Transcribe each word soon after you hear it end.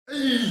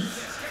Hey.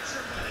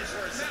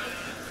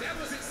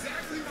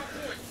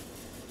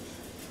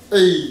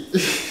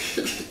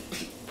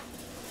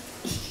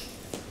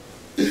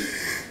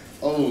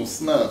 Oh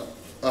snap.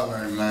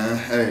 Alright man,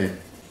 hey.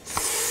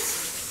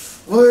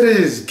 What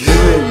is good,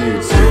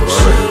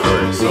 YouTube?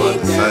 Alright, so I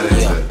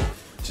decided to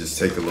just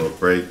take a little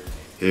break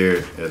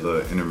here, a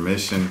little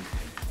intermission,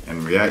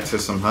 and react to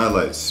some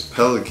highlights.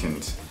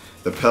 Pelicans.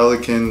 The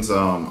Pelicans,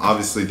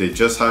 obviously they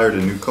just hired a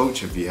new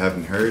coach, if you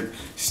haven't heard.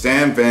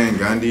 Stan Van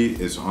Gundy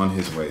is on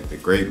his way. The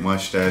great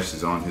mustache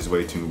is on his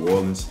way to New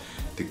Orleans.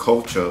 The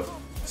coach of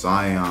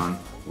Zion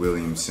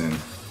Williamson,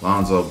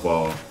 Lonzo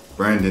Ball,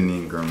 Brandon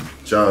Ingram,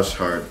 Josh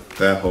Hart,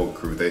 that whole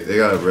crew. They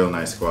got a real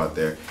nice squad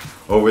there.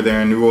 Over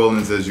there in New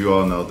Orleans, as you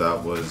all know,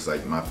 that was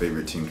like my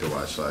favorite team to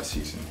watch last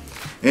season.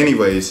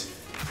 Anyways,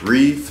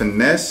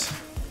 Finesse,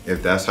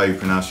 if that's how you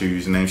pronounce your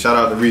username. Shout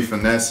out to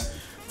Finesse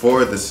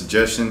for the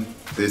suggestion.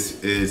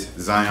 This is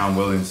Zion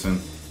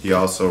Williamson. He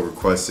also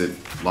requested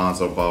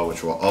Lonzo Ball,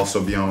 which will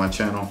also be on my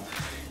channel.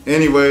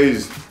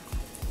 Anyways,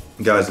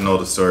 you guys know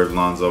the story of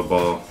Lonzo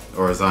Ball,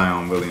 or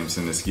Zion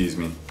Williamson, excuse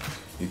me.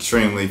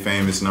 Extremely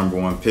famous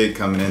 #1 pick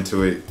coming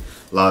into it.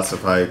 Lots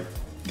of hype.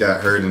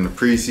 Got hurt in the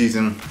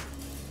preseason.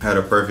 Had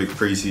a perfect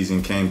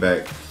preseason, came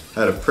back.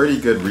 Had a pretty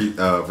good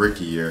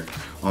rookie year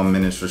on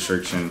minutes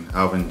restriction.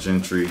 Alvin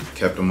Gentry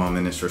kept him on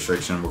minutes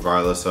restriction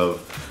regardless of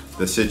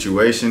the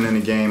situation in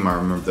the game. I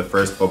remember the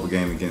first bubble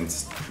game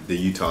against the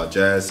Utah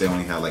Jazz. They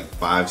only had like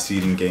 5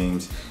 seeding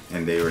games,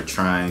 and they were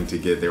trying to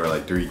get, they were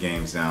like 3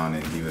 games down,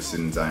 and he was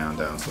sitting Zion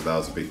down, so that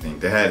was a big thing.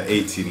 They had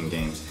 8 seeding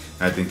games.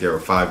 I think they were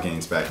 5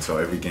 games back, so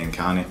every game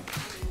counted.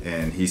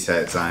 And he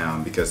sat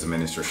Zion because of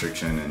minutes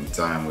restriction, and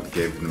Zion would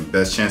give them the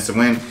best chance to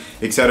win,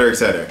 etc.,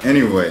 etc.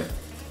 Anyway,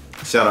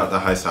 shout out to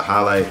House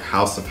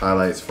of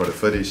Highlights for the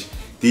footage.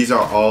 These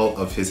are all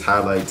of his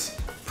highlights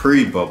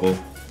pre-bubble.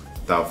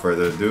 Without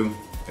further ado,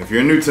 if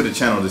you're new to the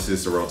channel, this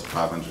is the road to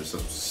 500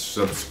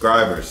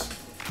 subscribers.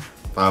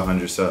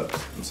 500 subs,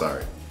 I'm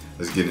sorry.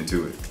 Let's get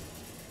into it.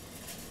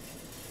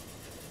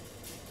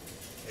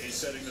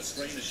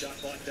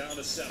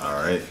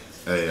 Alright,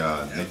 hey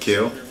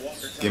Nikhil,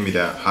 give me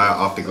that high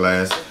off the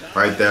glass.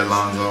 Right there,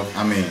 Lonzo.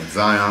 I mean,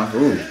 Zion.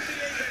 Ooh,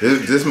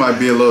 this might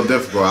be a little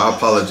difficult. I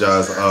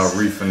apologize,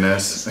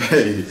 Finesse.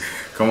 Hey,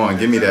 come on,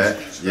 give me that.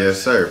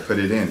 Yes, sir, put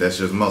it in. That's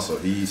just muscle.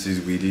 He eats his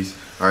Wheaties.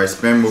 Alright,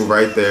 spin move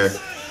right there.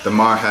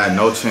 DeMar had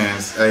no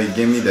chance. Hey,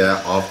 give me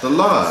that off the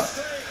lob.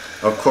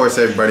 Of course,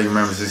 everybody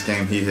remembers this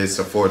game. He hits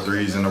the 4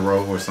 threes in a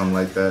row or something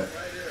like that.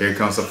 Here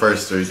comes the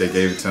first 3. They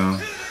gave it to him.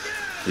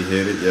 He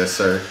hit it. Yes,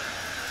 sir.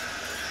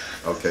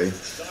 Okay.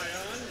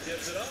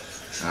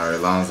 All right,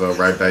 Lonzo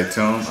right back to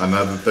him.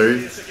 Another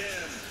 3.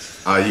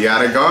 Oh, you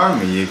gotta guard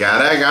me. You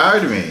gotta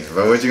guard me.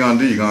 But what you gonna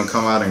do? You gonna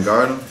come out and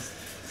guard him?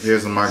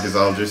 Here's Marcus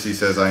Aldridge. He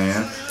says I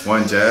am.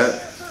 1 jab.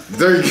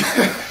 3.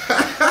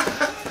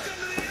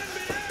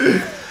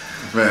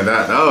 Man,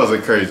 that was a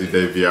crazy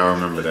debut. I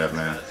remember that,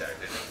 man.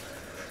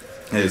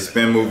 Hey,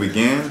 spin move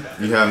again.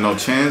 You have no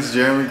chance,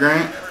 Jeremy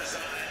Grant.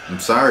 I'm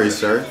sorry,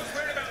 sir.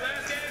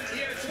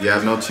 You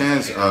have no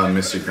chance,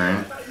 Mr.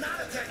 Grant.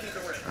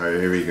 All right,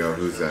 here we go.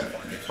 Who's that?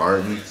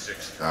 Barton?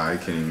 I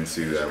can't even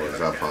see who that was.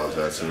 I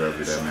apologize,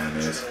 whoever that man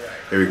is.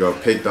 Here we go.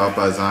 Picked off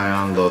by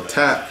Zion. Little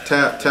tap,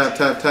 tap, tap,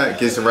 tap, tap.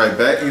 Gets it right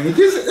back. And he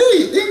gets it.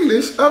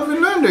 English up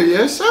and under.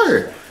 Yes,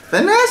 sir.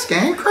 Finesse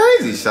game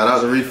crazy. Shout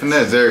out to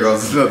Finesse. There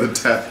goes another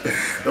tap.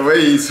 The way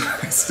he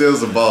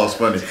steals the ball is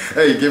funny.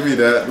 Hey, give me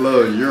that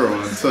little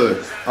Euro into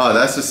it. Oh,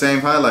 that's the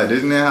same highlight,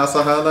 isn't it? House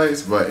of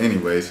Highlights? But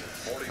anyways.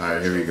 All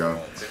right, here we go.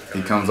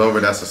 He comes over.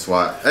 That's a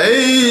swat.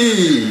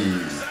 Hey!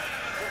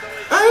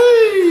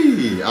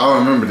 Hey! I'll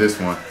remember this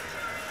one.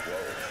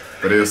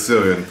 But it was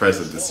still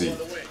impressive to see.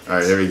 All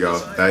right, here we go.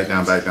 Back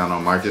down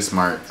on Marcus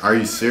Smart. Are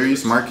you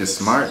serious, Marcus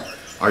Smart?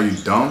 Are you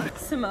dumb?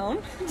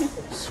 Simone.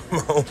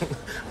 Simone,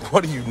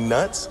 what are you,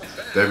 nuts?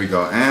 There we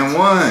go. And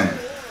 1.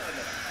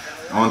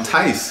 On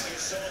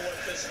Tice.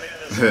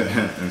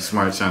 And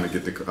Smart trying to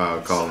get the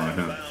call on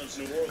him. All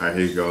right,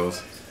 here he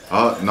goes.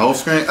 Oh, no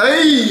screen.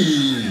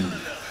 Hey!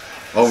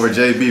 Over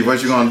JB.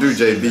 What you gonna do,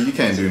 JB? You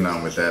can't do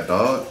nothing with that,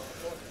 dog.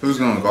 Who's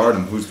gonna guard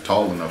him? Who's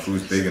tall enough?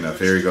 Who's big enough?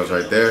 Here he goes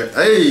right there.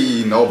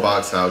 Hey! No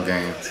box out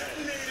game.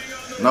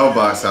 No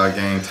box out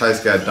game. Tice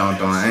got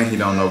dunked on, and he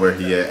don't know where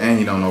he at, and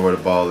he don't know where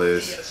the ball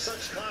is.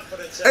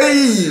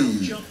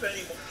 Hey!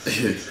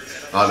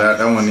 Oh,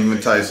 that wasn't even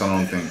Tice, I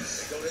don't think.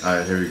 All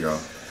right, here we go.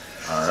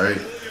 All right.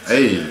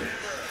 Hey.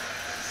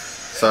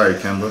 Sorry,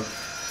 Kemba.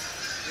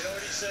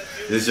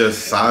 It's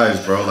just size,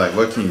 bro. Like,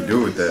 what can you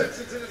do with that?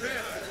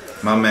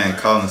 My man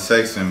Colin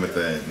Sexton with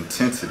the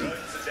intensity.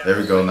 There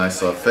we go. Nice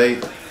little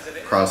fake.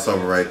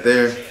 Crossover right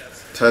there.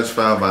 Touch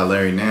foul by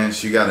Larry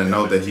Nance. You got to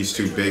know that he's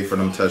too big for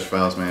them touch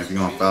fouls, man. If you're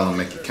going to foul him,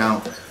 make it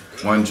count.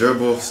 1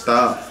 dribble,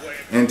 stop,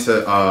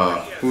 into,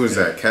 who is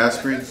that,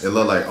 Casper? It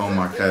looked like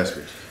Omar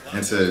Casper.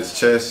 Into his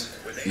chest,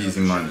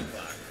 easy money.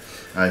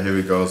 All right, here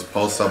we go.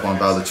 Post up on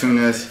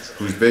Valanciunas,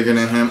 who's bigger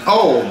than him.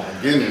 Oh, my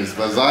goodness,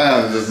 but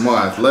Zion is just more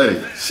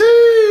athletic.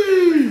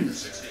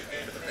 Sheesh.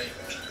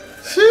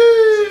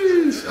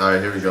 Sheesh. All right,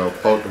 here we go.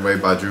 Poked away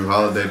by Drew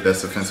Holiday,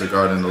 best defensive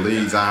guard in the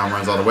league. Zion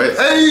runs all the way.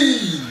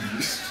 Hey!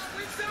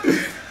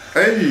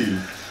 Hey!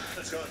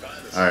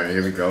 All right,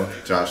 here we go.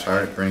 Josh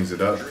Hart brings it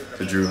up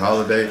to Drew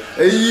Holiday.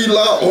 Hey,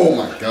 oh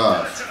my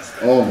gosh.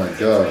 Oh my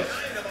gosh.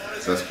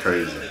 That's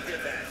crazy.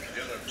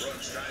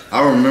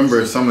 I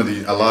remember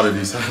a lot of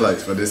these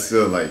highlights, but it's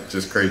still like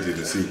just crazy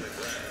to see.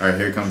 All right,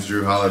 here comes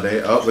Drew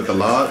Holiday up with the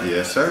lob.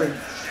 Yes, sir.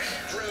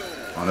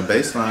 On the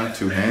baseline,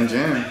 two-hand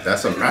jam.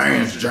 That's a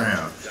man's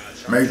jam.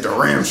 Make the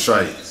rim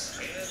shake.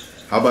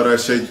 How about I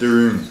shake the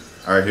room?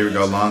 All right, here we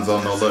go.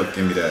 Lonzo, no look.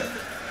 Give me that.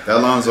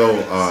 That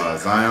Lonzo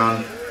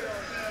Zion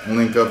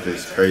link up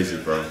is crazy,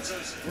 bro.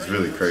 It's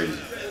really crazy.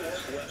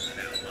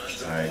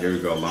 All right, here we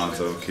go.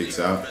 Lonzo kicks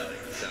out.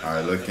 All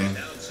right, looking.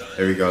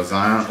 Here we go.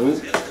 Zion. Ooh.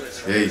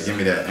 Yeah, give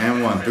me that.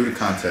 And one through the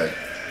contact.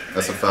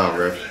 That's a foul,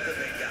 ref.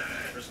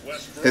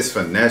 His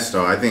finesse,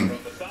 though, I think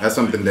that's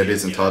something that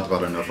isn't talked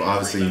about enough.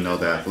 Obviously, you know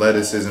the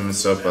athleticism and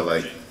stuff, but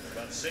like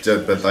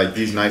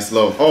these nice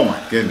little, oh my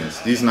goodness,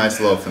 these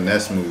nice little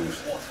finesse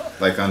moves,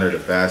 like under the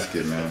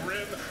basket, man.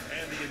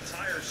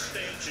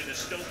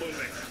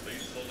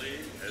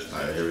 All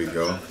right, here we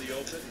go.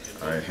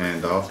 All right,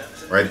 handoff,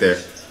 right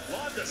there.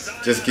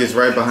 Just gets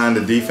right behind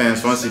the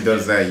defense. Once he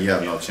does that, you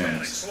have no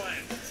chance.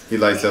 He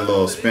likes that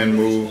little spin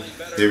move.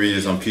 Here he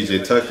is on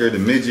PJ Tucker, the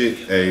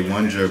midget. Hey,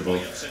 one dribble.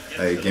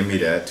 Hey, give me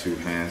that. Two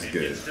hands,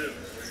 good.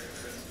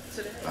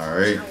 All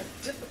right.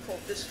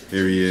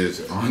 Here he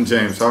is on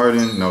James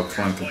Harden. No,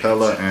 Clint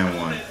Capella and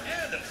one.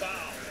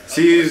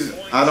 See,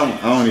 I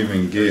don't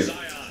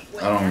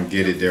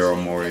get it,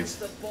 Daryl Morey.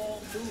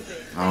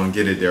 I don't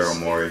get it, Daryl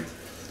Morey.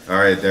 All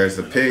right, there's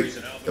the pick,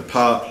 the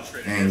pop,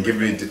 and give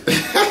me.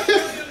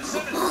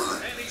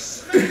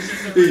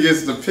 He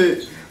gets the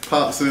pick,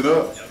 pops it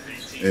up,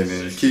 and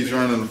then keeps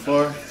running the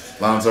floor.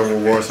 Lonzo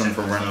rewards him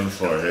for running the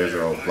floor. Here's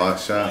your block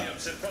shot.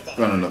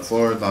 Running the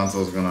floor.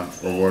 Lonzo's going to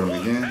reward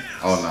him again.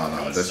 Oh,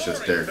 no. That's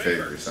just Derek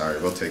Favors. All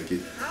right, we'll take it.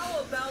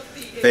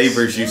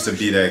 Favors used to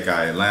be that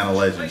guy. Atlanta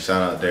legend.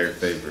 Shout out Derek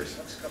Favors.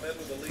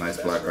 Nice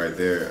block right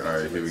there. All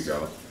right, here we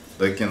go.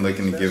 Looking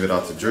to give it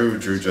off to Drew.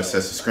 Drew just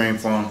sets the screen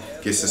for him.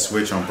 Gets the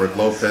switch on Brook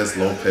Lopez.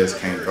 Lopez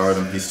can't guard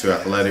him. He's too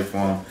athletic for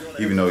him,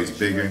 even though he's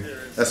bigger.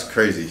 That's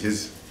crazy.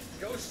 His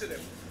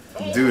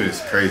dude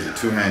is crazy.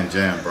 Two-hand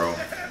jam, bro.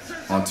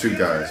 On two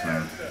guys,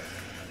 man.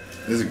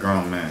 This is a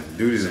grown man.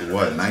 Dude is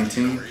what,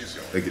 19?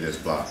 Look at this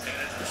block.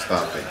 Just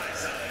stop it.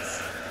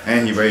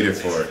 And he waited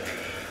for it.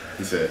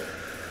 He said,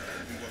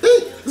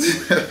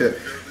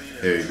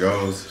 here he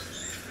goes.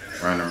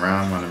 Running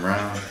around.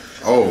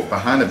 Oh,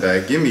 behind the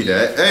back. Give me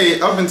that. Hey,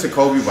 up into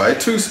Kobe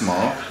White. Too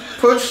small.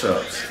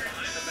 Push-ups.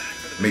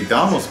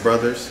 McDonald's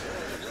brothers.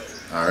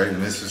 All right,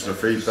 misses the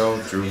free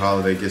throw. Drew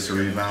Holiday gets the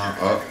rebound.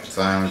 Up.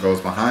 Zion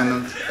goes behind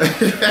him.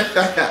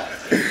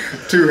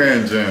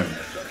 Two-hand jam.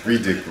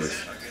 Ridiculous,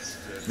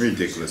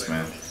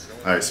 man.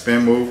 All right,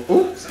 spin move.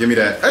 Ooh, give me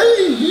that.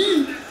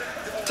 Hey,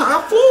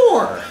 top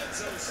floor.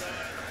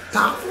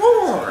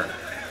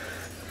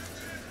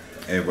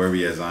 Hey, where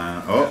we at,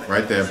 Zion? Oh,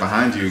 right there,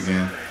 behind you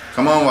again.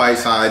 Come on,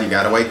 Whiteside. You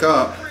gotta wake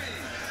up.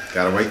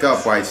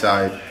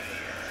 Whiteside.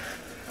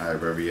 All right,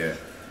 where we at?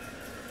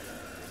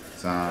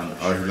 Zion.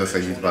 Oh, he looks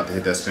like he's about to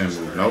hit that spin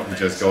move. Nope, he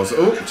just goes.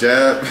 Oh,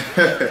 jab.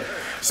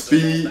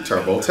 Speed,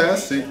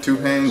 turbo-tastic,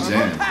 two-hand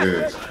jam.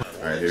 Good.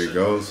 All right, here he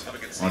goes.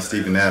 On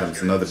Steven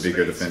Adams, another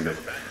bigger defender.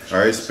 All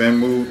right, spin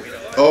move.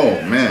 Oh,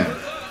 man.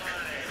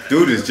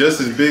 Dude is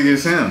just as big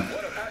as him.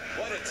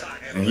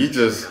 And he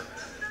just,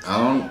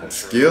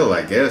 skill,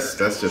 I guess.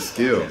 That's just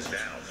skill.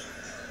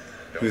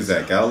 Who's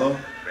that, Gallo?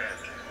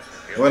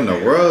 What in the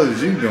world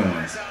is you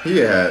doing? He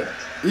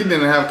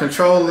didn't have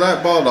control of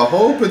that ball the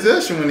whole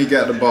possession when he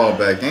got the ball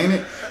back, ain't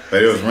it?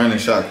 But it was running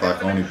shot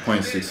clock, only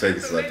 0.6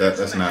 seconds left.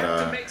 That's not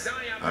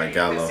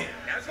Gallo.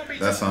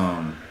 That's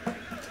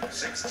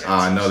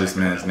I know this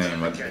man's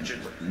name. I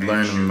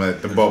learned him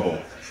at the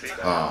bubble.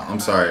 I'm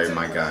sorry,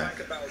 my guy.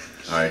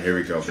 All right, here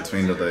we go.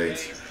 Between the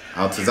legs.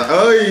 Out to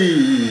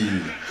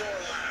Zion.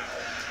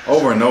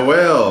 Over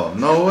Noel.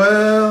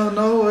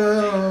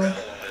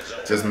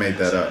 Just made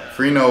that up.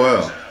 Free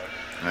Noel. All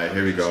right,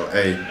 here we go.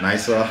 Hey,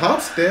 nice little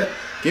hop step.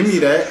 Give me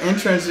that. In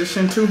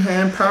transition,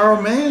 two-hand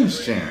power man's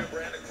jam.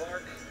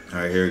 All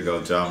right, here we go.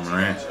 Ja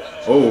Morant.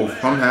 Oh,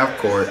 from half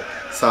court.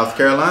 South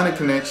Carolina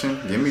connection.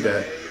 Give me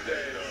that.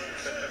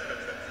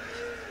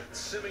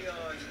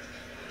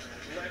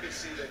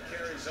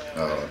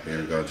 Oh, here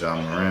we go, Ja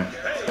Morant.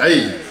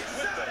 Hey!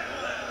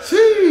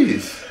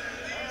 Jeez!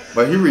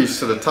 But he reached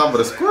to the top of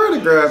the square to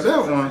grab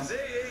that one.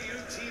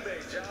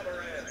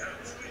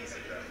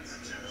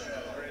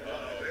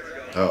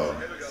 Uh-oh.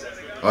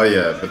 Oh,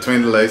 yeah,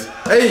 between the legs.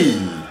 Hey!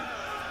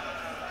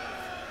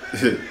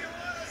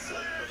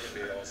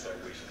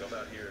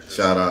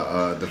 Shout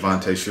out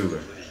Devontae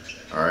Shuler.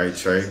 All right,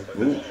 Trey.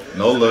 Ooh,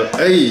 no look.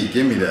 Hey,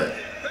 give me that.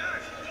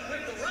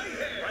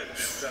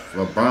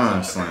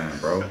 LeBron slam,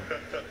 bro.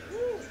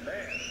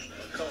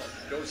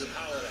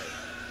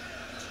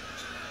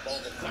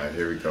 All right,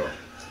 here we go.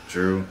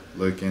 Drew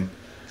looking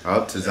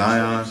out to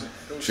Zion.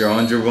 Drew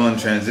on dribble in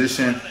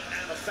transition.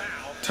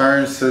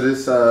 Turns to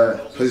this side,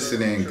 puts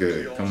it in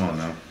good. Come on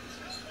now.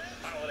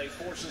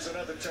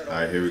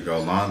 Alright, here we go.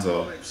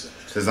 Lonzo.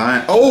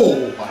 Design.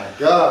 Oh my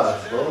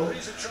gosh, bro.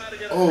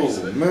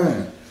 Oh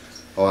man.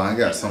 Oh, I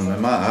got something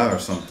in my eye or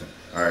something.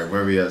 Alright,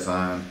 where we at,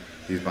 Zion?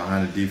 He's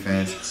behind the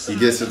defense. He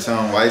gets it to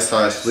him.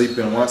 Whiteside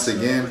sleeping once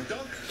again.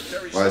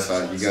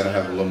 Whiteside, you gotta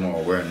have a little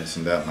more awareness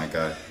in that, my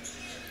guy.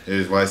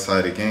 Here's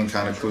Whiteside again,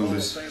 kind of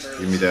clueless.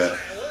 Give me that.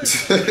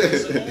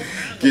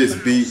 Gets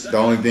beat. The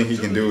only thing he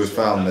can do is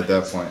foul him at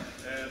that point.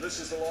 This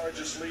is the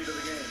largest lead of the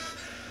game.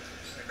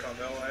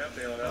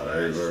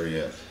 Alright, where we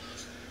at?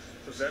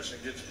 Possession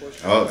gets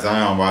pushed. Oh,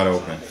 Zion wide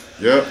open.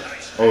 Yep.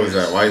 Oh, is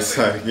that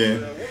Whiteside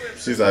again?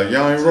 She's like,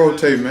 y'all ain't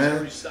rotate,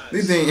 man.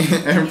 You think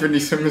Anthony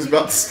Simmons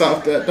about to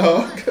stop that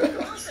dog?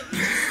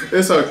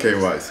 It's okay,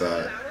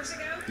 Whiteside.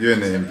 You're in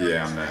the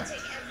NBA on that.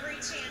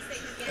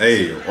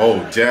 Hey,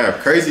 oh, jab.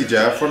 Crazy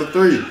jab for the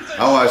three.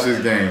 I watched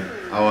this game.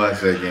 I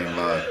watched that game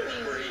live.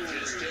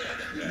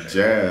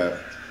 Jab.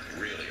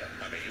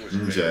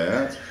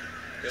 Jab.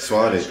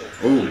 Swatted.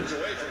 Ooh.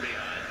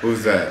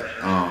 Who's that?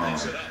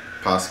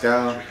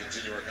 Pascal.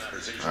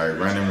 Alright,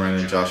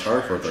 running. Josh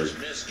Hart for three.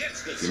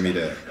 Give me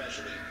that.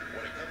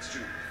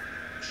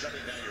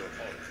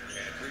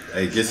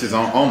 Hey, gets his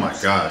own. Oh my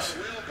gosh.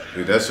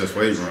 Dude, that's just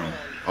weight room.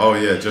 Oh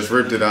yeah, just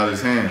ripped it out of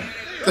his hand.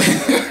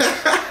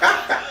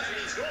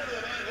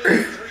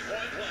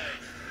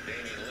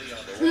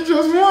 He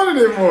just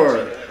wanted it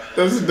more.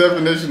 That's the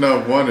definition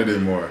of wanted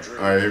it more.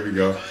 Alright, here we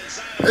go.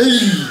 Hey!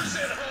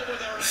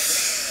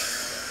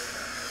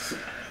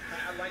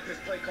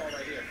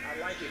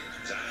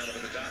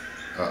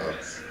 Uh-oh.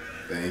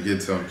 They ain't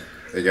get to him.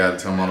 They got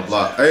to him on the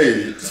block.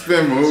 Hey,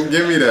 spin move.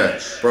 Give me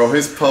that. Bro,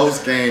 his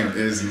post game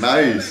is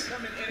nice.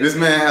 This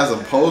man has a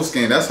post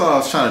game. That's what I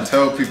was trying to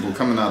tell people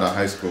coming out of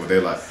high school.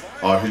 They're like,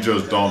 oh, he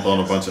just dunked on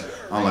a bunch of...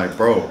 I'm like,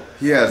 bro,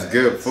 he has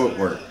good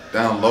footwork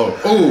down low.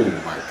 Oh,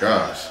 my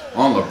gosh.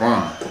 On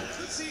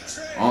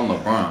LeBron. On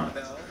LeBron.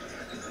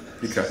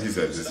 He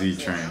said the Z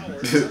train.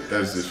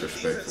 That's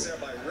disrespectful.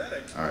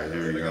 All right,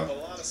 here we go.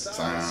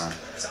 Zion.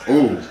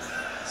 Ooh.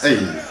 Hey.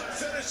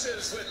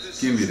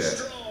 Give me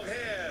that.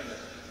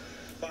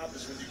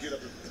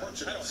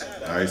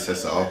 All right,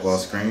 sets the off-ball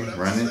screen,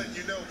 running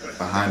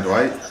behind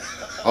Dwight.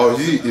 Oh,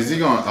 is he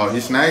going? Oh, he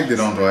snagged it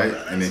on Dwight,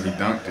 and then he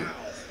dunked it.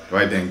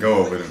 Dwight didn't go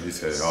over him. He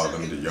said, "Oh,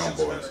 them the young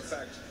boys."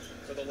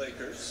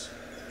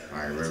 All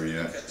right, where we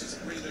at?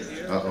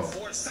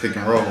 Uh-oh. Pick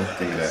and roll.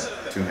 Give me that.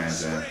 Two-hand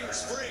jam.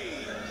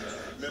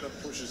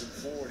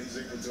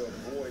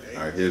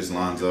 All right, here's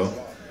Lonzo.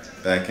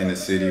 Back in the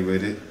city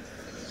with it.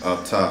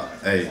 Up top.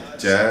 Hey,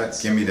 jab.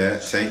 Give me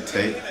that.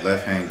 Take.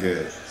 Left hand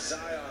good.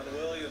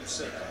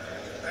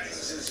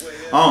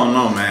 I don't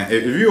know, man.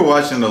 If you were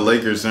watching the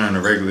Lakers during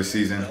the regular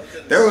season,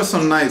 there were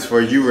some nights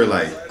where you were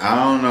like, I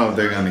don't know if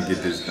they're going to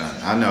get this done.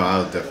 I know I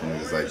was definitely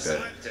was like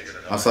that.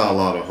 I saw a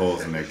lot of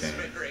holes in their game.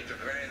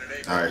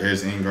 All right,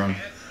 here's Ingram.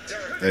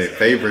 Hey,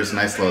 Favors,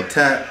 nice little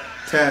tap.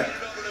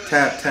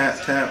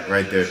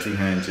 Right there,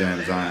 two-hand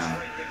jam,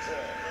 Zion.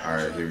 All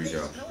right, here we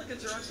go.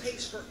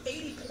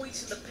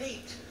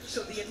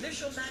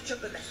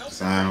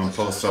 Zion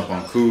posts up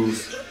on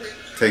Kuz.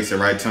 Takes it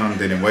right to him.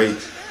 Didn't wait.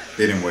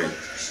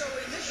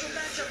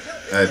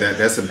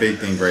 That's a big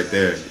thing right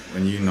there.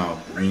 When you're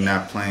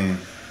not playing,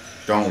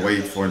 don't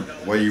wait for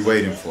what are you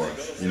waiting for.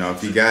 You know,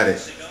 if you got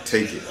it,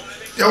 take it.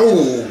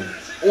 Oh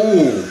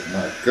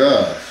my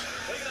gosh.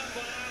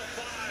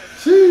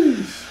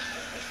 Jeez.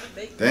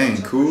 Dang,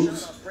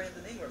 Kuz.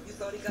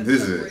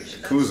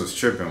 Kuz was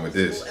tripping with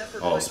this.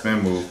 Oh,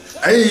 spin move.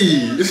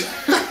 Hey!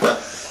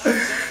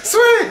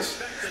 Switch!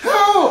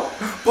 Help!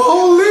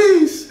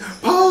 Police!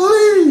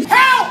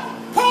 Help!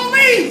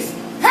 Police!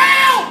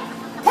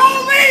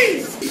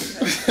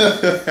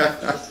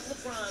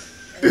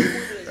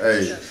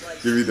 Hey,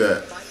 give me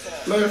that.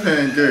 Left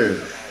hand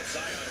good.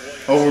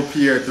 Over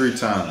Pierre 3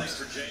 times.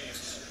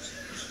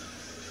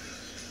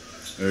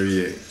 There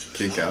he is.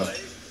 Kick out.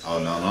 Oh,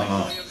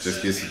 no.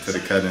 Just gets it to the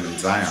cut in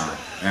Zion.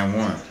 And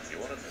one.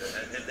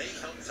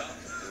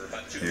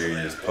 Here he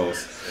is,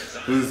 post.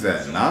 Who's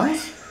that?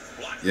 Nas?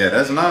 Yeah,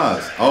 that's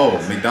Nas. Oh,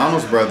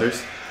 McDonald's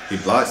brothers. He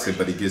blocks it,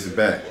 but he gets it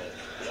back.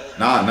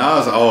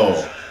 Nas,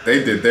 oh.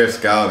 They did their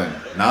scouting.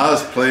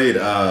 Nas played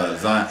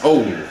Zion.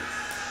 Oh,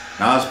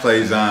 Nas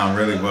played Zion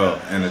really well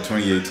in the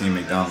 2018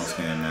 McDonald's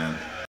game, man.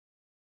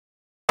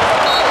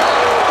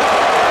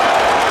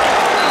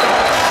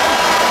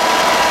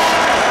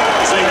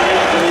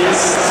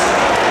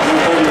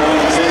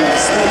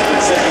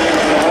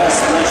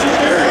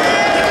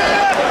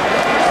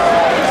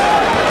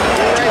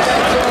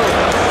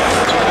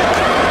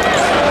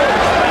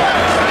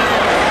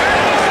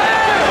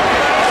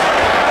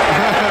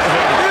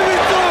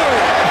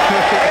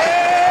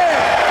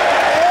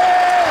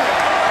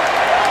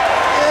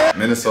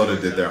 Minnesota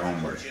did their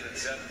homework.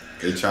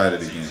 They tried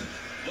it again.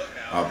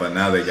 But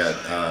now they got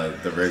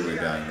the regular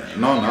guy in there.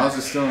 No, Nas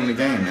is still in the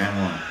game,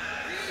 man.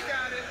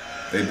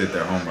 They did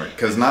their homework.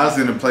 Because Nas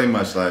didn't play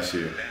much last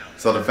year.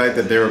 So the fact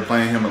that they were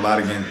playing him a lot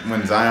again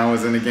when Zion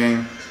was in the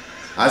game,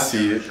 I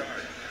see it.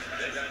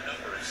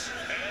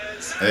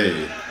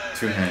 Hey,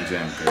 two-hand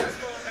jam good.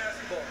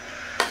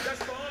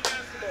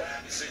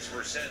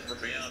 6% from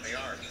beyond the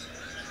arc.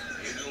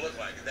 He didn't look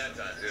like it that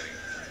time, did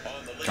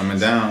he? Coming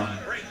down.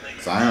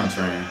 Zion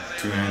train.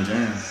 Two-hand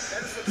jam.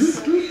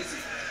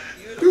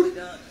 Beautifully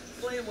done.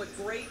 Playing with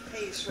great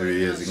pace There right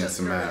he now, is against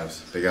the Seth Curry.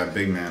 Mavs. They got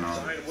big man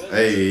on.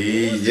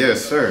 Hey,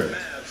 yes, sir.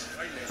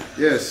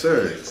 Yes,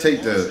 sir.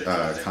 Take the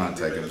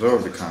contact.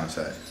 Absorb the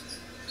contact.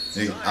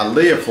 I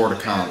live for the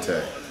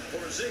contact.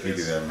 Look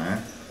at that,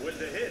 man.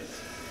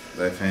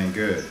 Left hand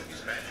good.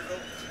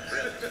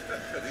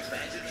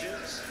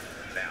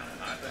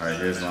 All right,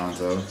 here's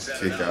Lonzo.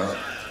 Kick out.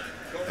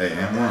 Hey,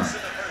 and one.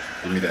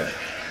 Give me that.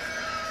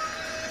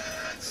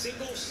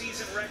 Single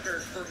season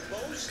record for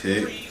most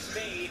Kick. threes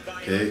made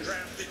by Kick.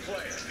 undrafted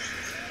player.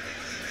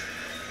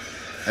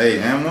 Hey,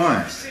 and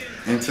one.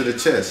 Into the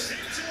chest.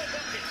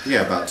 He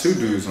got about two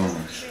dudes on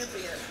him.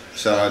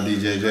 Shout out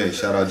DJJ.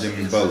 Shout out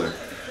Jimmy Butler.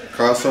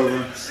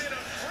 Crossover.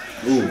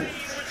 Ooh.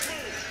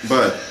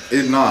 But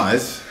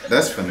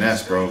that's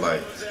finesse, bro.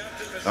 Like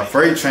a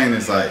freight train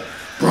is like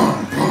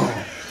boom, boom,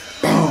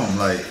 boom.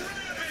 Like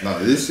no,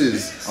 this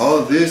is all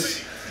of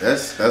this.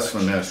 That's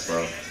finesse,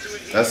 bro.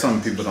 That's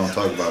something people don't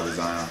talk about with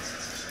Zion.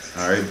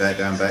 All right, back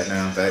down, back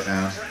down, back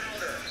down.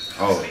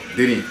 Oh,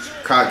 did he?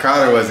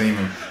 Crowder wasn't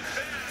even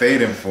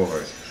fading for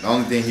it. The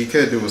only thing he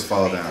could do was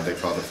fall down. They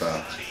called the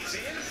foul.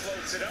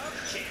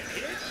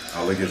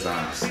 Oh, look at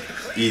Zion.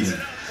 Eating.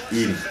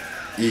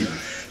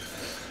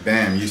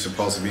 Bam, you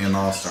supposed to be an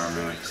all-star,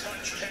 man.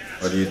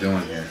 What are you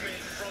doing here?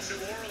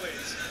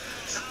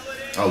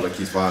 Oh, look,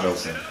 he's wide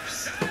open.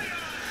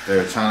 They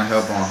were trying to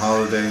help on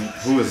Holiday.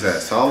 Who is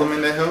that?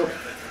 Solomon that helped?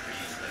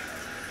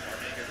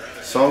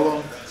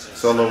 Solo,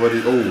 what are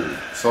you?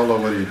 Oh, Solo,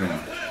 what are you doing?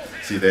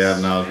 See, they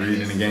have now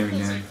reading the game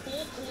again.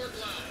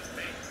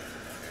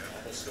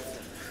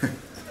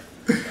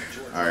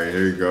 All right,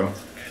 here you go.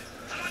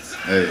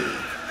 Hey,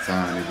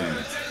 time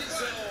again.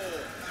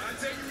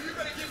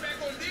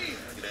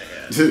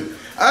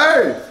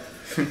 Hey,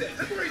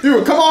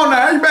 you come on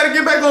now! You better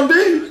get back on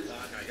D.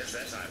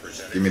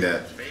 Give me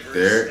that.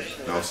 There,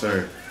 no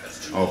sir.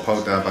 Oh,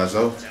 poked out by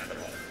Zoe.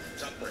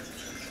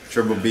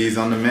 Triple B's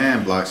on the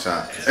man, block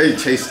shot. Hey,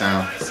 chase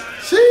down.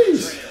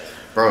 Sheesh.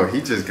 Bro, he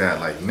just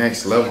got like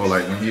next level.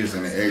 Like when he was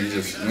in the air, he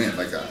just went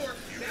like a.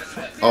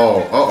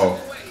 Oh.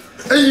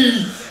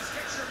 Hey.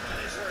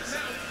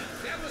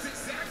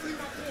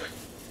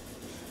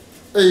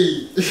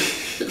 Hey.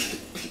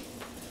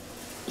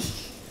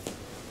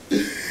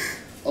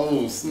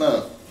 Oh,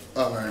 snap.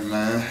 All right,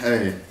 man.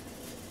 Hey.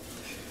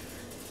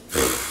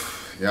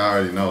 Y'all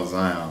already know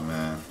Zion,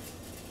 man.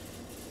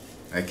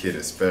 That kid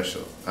is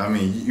special. I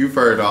mean, you've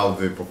heard all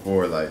of it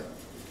before. Like,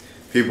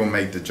 people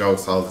make the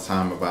jokes all the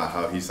time about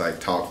how he's, like,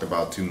 talked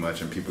about too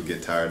much and people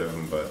get tired of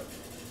him. But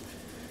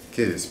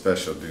kid is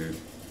special, dude.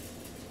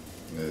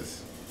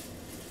 This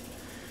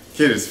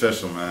kid is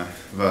special, man.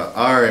 But,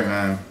 all right,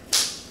 man.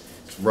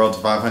 It's Road to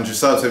 500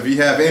 subs. If you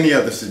have any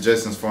other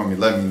suggestions for me,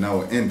 let me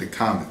know in the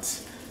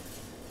comments.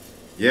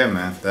 Yeah,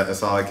 man,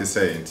 that's all I can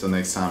say. Until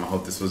next time, I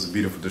hope this was a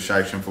beautiful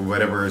distraction for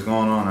whatever is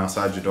going on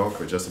outside your door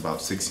for just about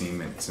 16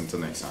 minutes. Until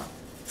next time.